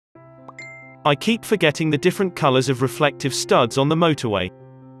I keep forgetting the different colors of reflective studs on the motorway.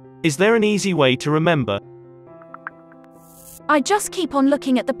 Is there an easy way to remember? I just keep on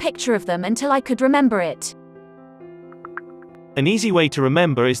looking at the picture of them until I could remember it. An easy way to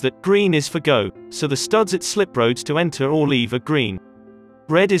remember is that green is for go, so the studs at slip roads to enter or leave are green.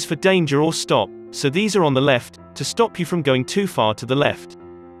 Red is for danger or stop, so these are on the left, to stop you from going too far to the left.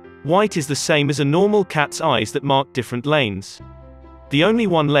 White is the same as a normal cat's eyes that mark different lanes. The only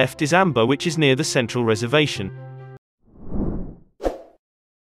one left is amber, which is near the central reservation.